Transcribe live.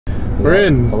We're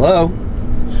in. Hello?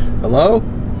 Hello?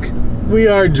 We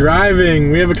are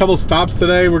driving. We have a couple stops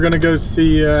today. We're gonna go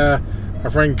see our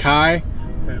friend Kai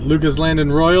at Lucas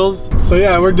Landon Royals. So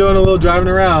yeah, we're doing a little driving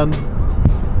around.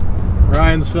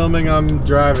 Ryan's filming, I'm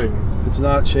driving. It's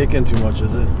not shaking too much,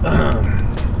 is it?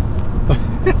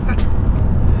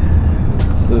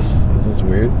 Is this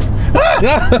weird?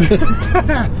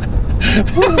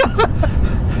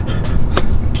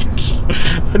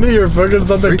 I knew you were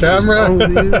focused on the camera.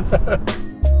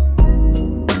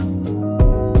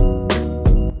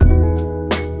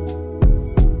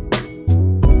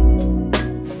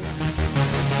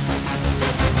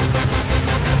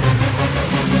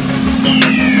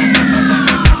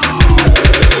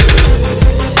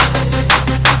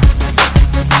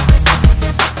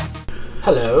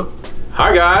 Hello.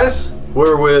 Hi guys.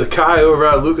 We're with Kai over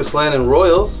at Lucas Landon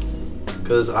Royals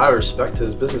because I respect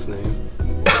his business name.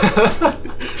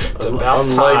 It's about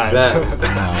Unlike time.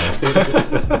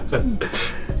 Ben.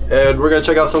 And we're gonna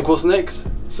check out some cool snakes.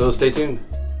 So stay tuned.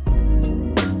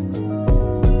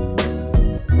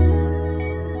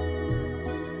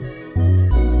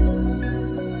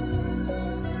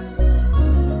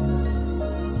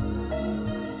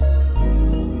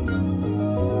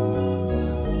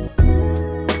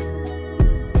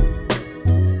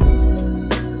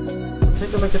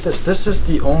 Take a look at this. This is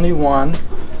the only one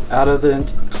out of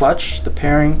the clutch. The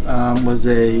pairing was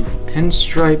a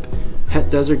pinstripe het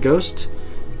desert ghost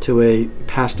to a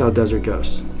pastel desert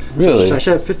ghost. Really? So I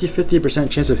should have 50%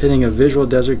 chance of hitting a visual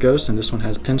desert ghost, and this one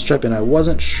has pinstripe, and I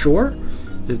wasn't sure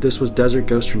if this was desert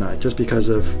ghost or not, just because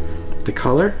of the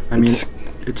color. I mean,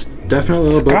 it's definitely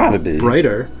a little bit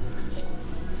brighter.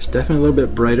 It's definitely a little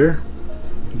bit brighter,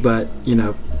 but you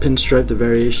know, pinstripe, the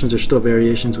variations, there's still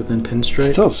variations within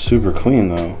pinstripe. Still super clean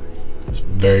though. It's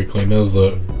very clean. That was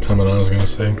the comment I was gonna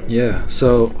say. Yeah,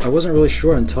 so I wasn't really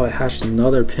sure until I hatched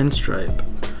another pinstripe.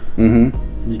 Mm-hmm.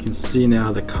 And you can see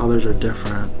now the colors are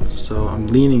different, so I'm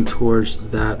leaning towards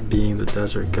that being the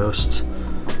desert ghost.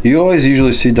 You always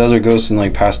usually see desert ghosts in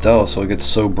like pastel, so it gets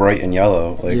so bright and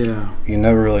yellow. Like, yeah. You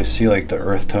never really see like the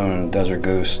earth tone desert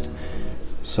ghost.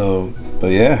 So,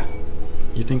 but yeah.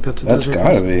 You think that's a That's desert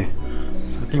gotta ghost? be.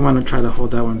 So I think I'm gonna try to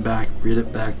hold that one back, breed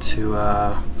it back to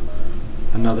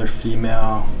another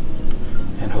female,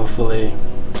 and hopefully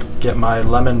get my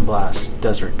lemon blast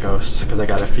desert ghost, because I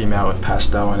got a female with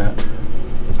pastel in it.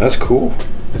 That's cool.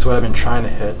 It's what I've been trying to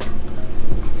hit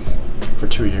for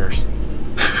 2 years.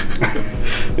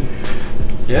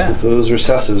 Yeah. It's those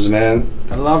recessives, man.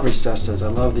 I love recessives. I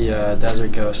love the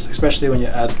desert ghost, especially when you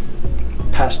add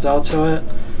pastel to it.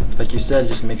 Like you said, it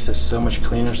just makes it so much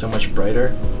cleaner, so much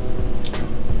brighter.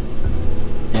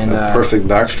 And A perfect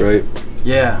backstripe.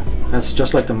 yeah, that's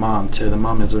just like the mom too. The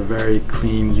mom has a very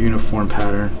clean, uniform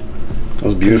pattern.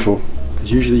 That's beautiful.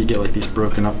 Because usually you get like these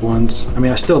broken up ones. I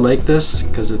mean, I still like this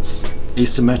because it's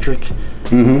asymmetric.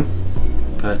 Mm-hmm.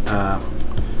 But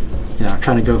you know, I'm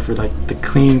trying to go for like the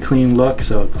clean look.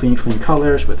 So clean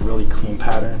colors with really clean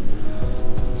pattern.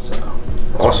 So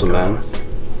that's Awesome, what I'm man. going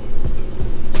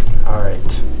with. All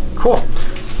right, cool.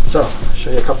 So I'll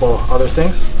show you a couple other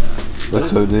things.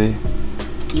 Looks OD.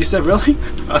 You said really?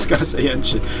 I was gonna say yeah,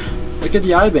 shit. Look at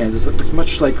the eye bands. It's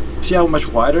much like, see how much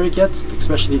wider it gets,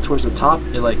 especially towards the top.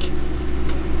 It like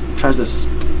tries to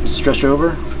stretch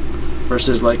over,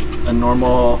 versus like a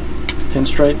normal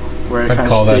pinstripe where it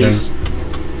kind of stays.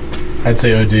 I'd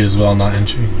say OD as well, not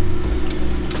inchy.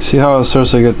 See how it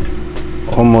starts to get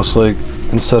almost like,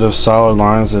 instead of solid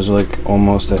lines, there's like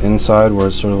almost an inside where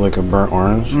it's sort of like a burnt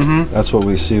orange. Mm-hmm. That's what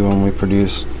we see when we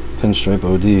produce pinstripe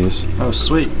ODs. Oh,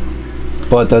 sweet.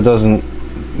 But that doesn't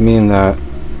mean that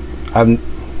I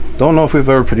don't know if we've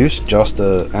ever produced just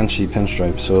a Enchi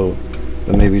pinstripe, so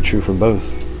that may be true for both.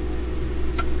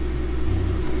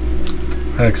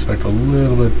 I expect a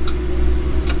little bit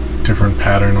different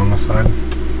pattern on the side.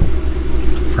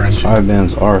 French. Eye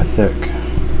bands are thick.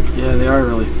 Yeah, they are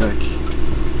really thick.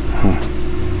 Huh.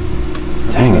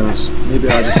 Dang it. Maybe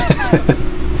I'll just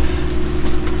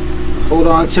hold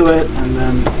on to it and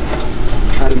then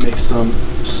try to make some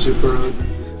super OD.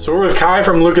 So we're with Kai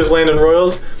from Lucas Landon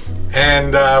Royals,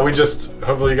 and we just,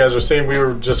 hopefully you guys are seeing, we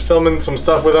were just filming some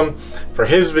stuff with him for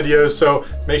his videos, so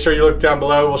make sure you look down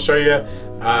below. We'll show you,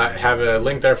 have a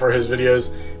link there for his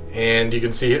videos, and you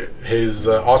can see his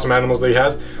awesome animals that he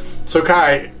has. So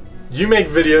Kai, you make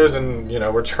videos, and you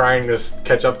know, we're trying to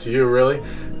catch up to you really.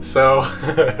 So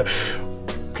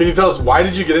can you tell us, why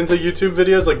did you get into YouTube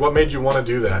videos? Like, what made you want to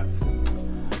do that?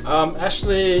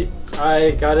 Actually,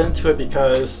 I got into it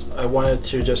because I wanted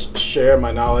to just share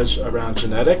my knowledge around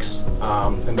genetics,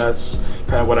 and that's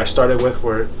kind of what I started with,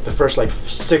 where the first like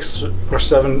 6 or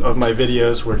 7 of my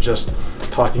videos were just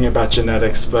talking about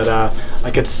genetics, but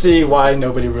I could see why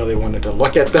nobody really wanted to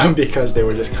look at them, because they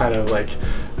were just kind of like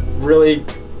really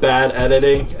bad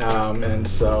editing, and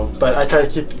so, but I try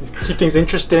to keep things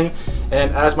interesting,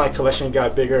 and as my collection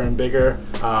got bigger and bigger,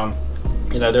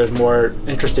 you know, there's more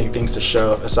interesting things to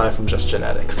show aside from just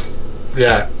genetics.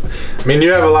 Yeah, I mean,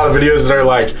 you have a lot of videos that are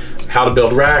like how to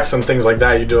build racks and things like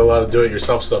that. You do a lot of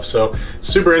do-it-yourself stuff, so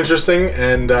super interesting.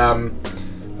 And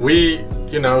we,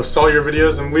 you know, saw your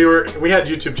videos, and we had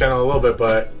YouTube channel a little bit,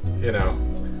 but you know,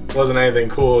 wasn't anything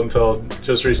cool until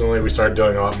just recently we started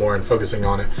doing a lot more and focusing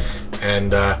on it.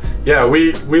 And yeah,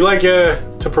 we like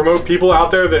to promote people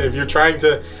out there that if you're trying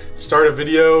to start a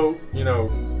video, you know,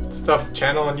 stuff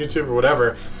channel on YouTube or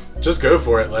whatever, just go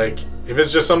for it. Like, if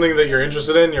it's just something that you're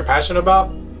interested in, you're passionate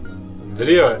about,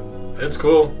 video it. It's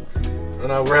cool. I don't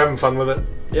know, we're having fun with it.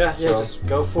 Yeah, so. yeah, just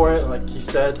go for it. Like he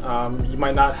said, you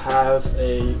might not have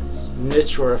a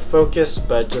niche or a focus,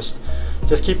 but just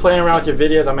keep playing around with your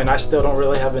videos. I mean, I still don't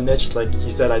really have a niche. Like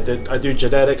he said, I do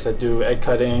genetics, I do egg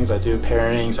cuttings, I do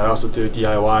pairings, I also do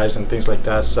DIYs and things like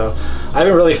that. So I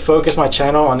haven't really focused my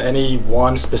channel on any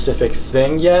one specific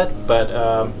thing yet, but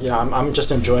you know, I'm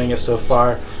just enjoying it so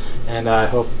far, and I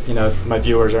hope, you know, my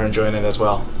viewers are enjoying it as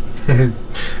well.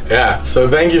 Yeah, so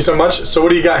thank you so much. So what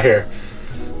do you got here?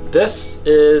 This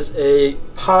is a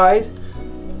pied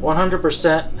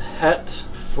 100% het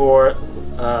for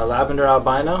Lavendar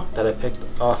Albino that I picked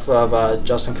off of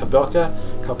Justin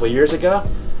Kabilka a couple of years ago,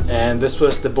 and this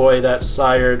was the boy that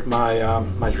sired my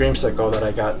my Dreamcicle that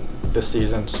I got this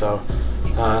season, so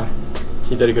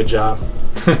he did a good job.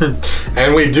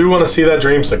 And we do want to see that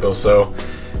Dreamcicle, so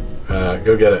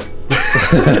go get it.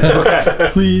 Okay,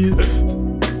 please.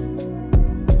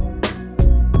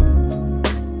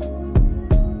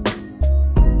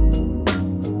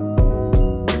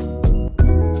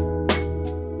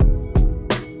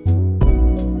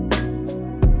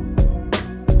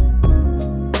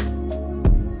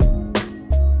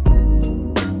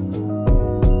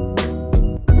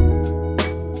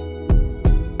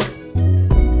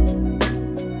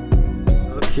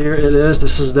 here it is.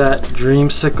 This is that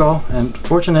Dreamcicle, and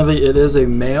fortunately it is a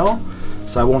male,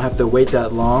 so I won't have to wait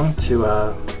that long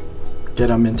to get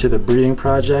him into the breeding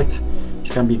project. He's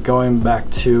going to be going back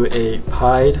to a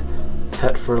pied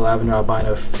het for Lavendar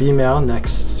Albino female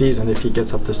next season if he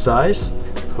gets up to size.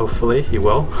 Hopefully he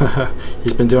will.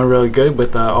 He's been doing really good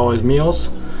with all his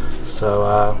meals,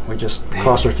 so we just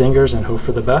cross our fingers and hope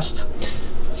for the best.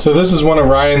 So this is one of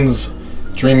Ryan's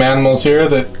dream animals here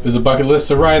that is a bucket list.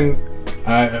 So Ryan,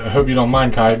 I hope you don't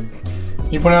mind, Kai,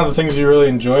 can you point out the things you really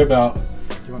enjoy about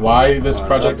why this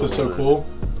project is so cool?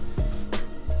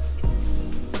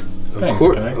 Thanks,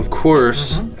 Kai. Of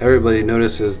course, everybody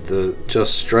notices the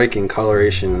just striking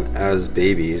coloration as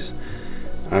babies.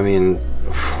 I mean,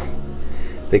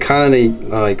 they kind of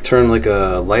like turn like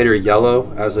a lighter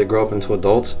yellow as they grow up into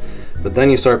adults, but then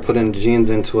you start putting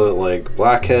genes into it like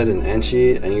blackhead and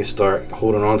enchi, and you start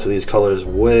holding on to these colors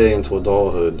way into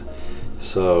adulthood.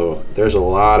 So there's a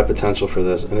lot of potential for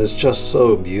this, and it's just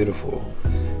so beautiful.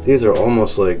 These are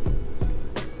almost like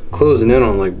closing in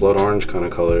on like blood orange kind of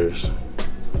colors.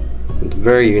 It's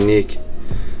very unique.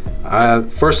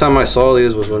 First time I saw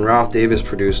these was when Ralph Davis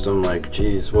produced them, like,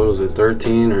 geez, what was it,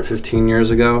 13 or 15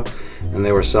 years ago, and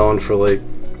they were selling for like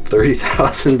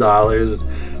 $30,000.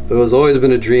 But it was always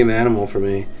been a dream animal for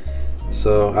me.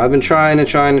 So I've been trying and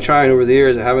trying and trying over the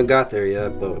years. I haven't got there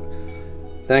yet, but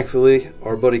thankfully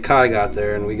our buddy Kai got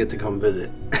there and we get to come visit.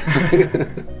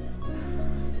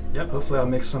 Yep, hopefully I'll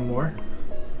make some more,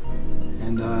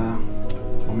 and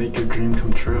we'll make your dream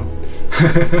come true.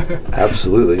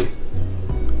 Absolutely.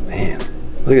 Man,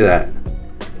 look at that.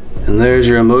 And there's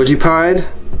your emoji pied.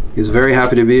 He's very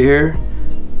happy to be here.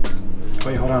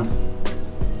 Wait, hold on.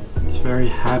 He's very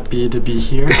happy to be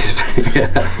here. He's very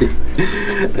happy.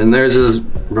 And there's his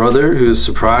brother who's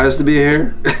surprised to be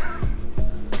here.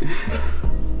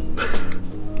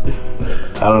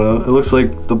 I don't know, it looks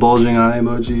like the bulging eye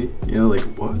emoji, you know, like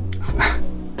what?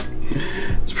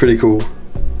 It's pretty cool.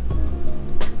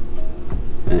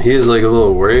 And he's like a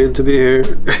little worried to be here.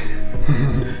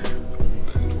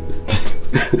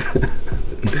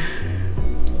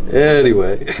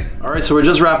 Anyway, all right, so we're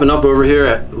just wrapping up over here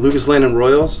at Lucas Landon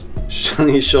Royals.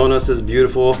 He's showing us this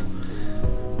beautiful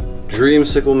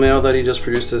Dreamcicle male that he just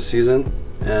produced this season.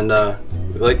 And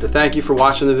we'd like to thank you for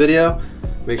watching the video.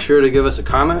 Make sure to give us a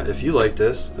comment if you like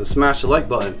this, and smash the like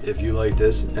button if you like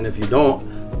this, and if you don't,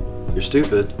 you're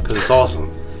stupid, because it's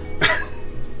awesome.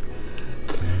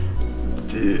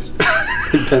 Dude,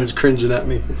 Ben's cringing at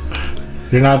me.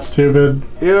 You're not stupid.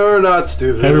 You're not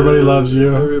stupid. Everybody loves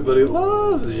you. Everybody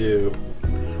loves you.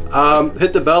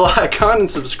 Hit the bell icon and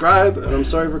subscribe. And I'm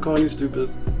sorry for calling you stupid.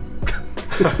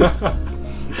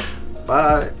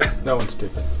 Bye. No one's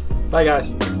stupid. Bye,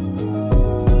 guys.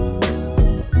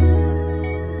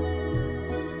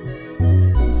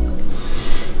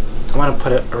 I want to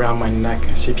put it around my neck.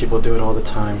 I see people do it all the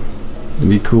time. It'd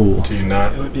be cool. Do you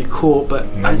not? It would be cool,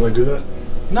 but normally do that?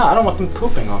 No, I don't want them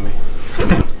pooping on me.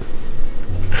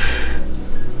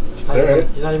 He's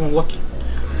not even looking.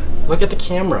 Look at the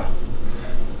camera.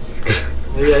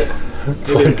 Maybe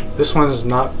this one is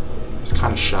not. It's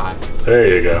kind of shy. There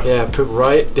you go. Yeah, poop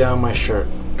right down my shirt.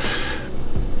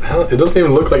 It doesn't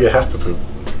even look like it has to poop.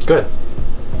 Good.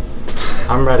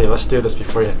 I'm ready. Let's do this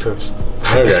before it poops.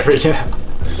 Okay.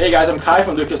 Hey guys, I'm Kai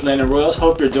from Lucas Landon Royals.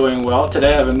 Hope you're doing well.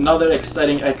 Today I have another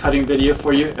exciting egg cutting video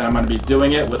for you, and I'm going to be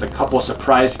doing it with a couple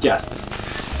surprise guests.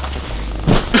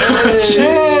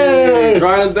 Hey!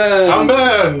 Ryan and Ben. I'm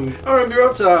Ben. R&B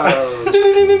Reptiles.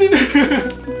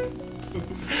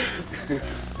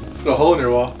 Put a hole in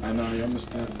your wall. I know, you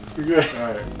understand. We're good.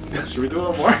 Alright, should we do a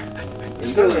little more?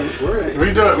 We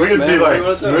can do it. We could be like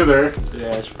smoother.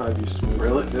 Yeah, it should probably be smooth.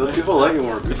 Really? People like it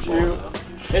more beautiful.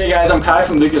 Hey guys, I'm Kai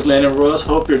from Lucas Landon Royals.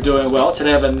 Hope you're doing well. Today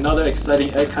I have another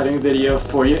exciting egg cutting video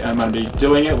for you, and I'm going to be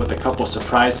doing it with a couple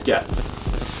surprise guests.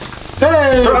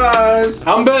 Hey! Surprise!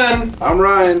 I'm Ben. I'm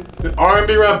Ryan. The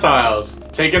R&B Reptiles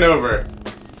taking over.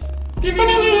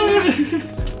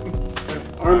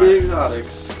 R&B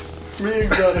Exotics. Me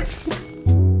Exotics.